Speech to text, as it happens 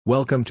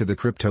Welcome to the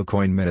Crypto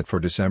Coin Minute for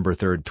December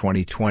 3,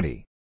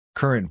 2020.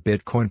 Current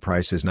Bitcoin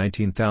price is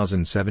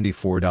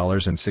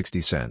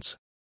 $19,074.60.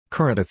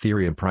 Current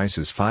Ethereum price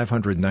is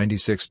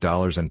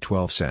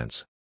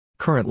 $596.12.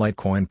 Current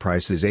Litecoin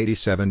price is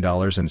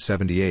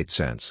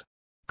 $87.78.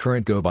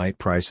 Current GoByte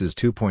price is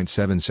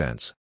 2.7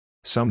 cents.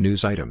 Some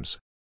news items.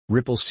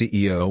 Ripple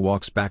CEO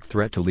walks back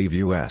threat to leave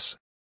U.S.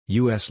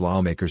 U.S.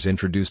 lawmakers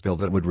introduce bill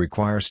that would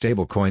require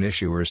stablecoin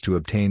issuers to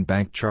obtain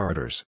bank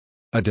charters.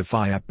 A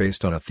DeFi app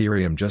based on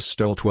Ethereum just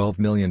stole $12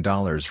 million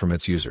from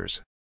its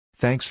users.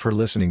 Thanks for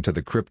listening to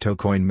the Crypto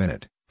Coin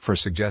Minute. For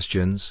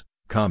suggestions,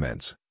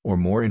 comments, or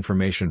more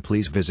information,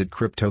 please visit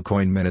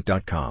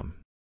CryptoCoinMinute.com.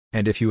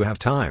 And if you have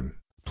time,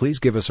 please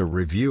give us a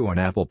review on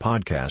Apple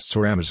Podcasts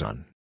or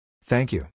Amazon. Thank you.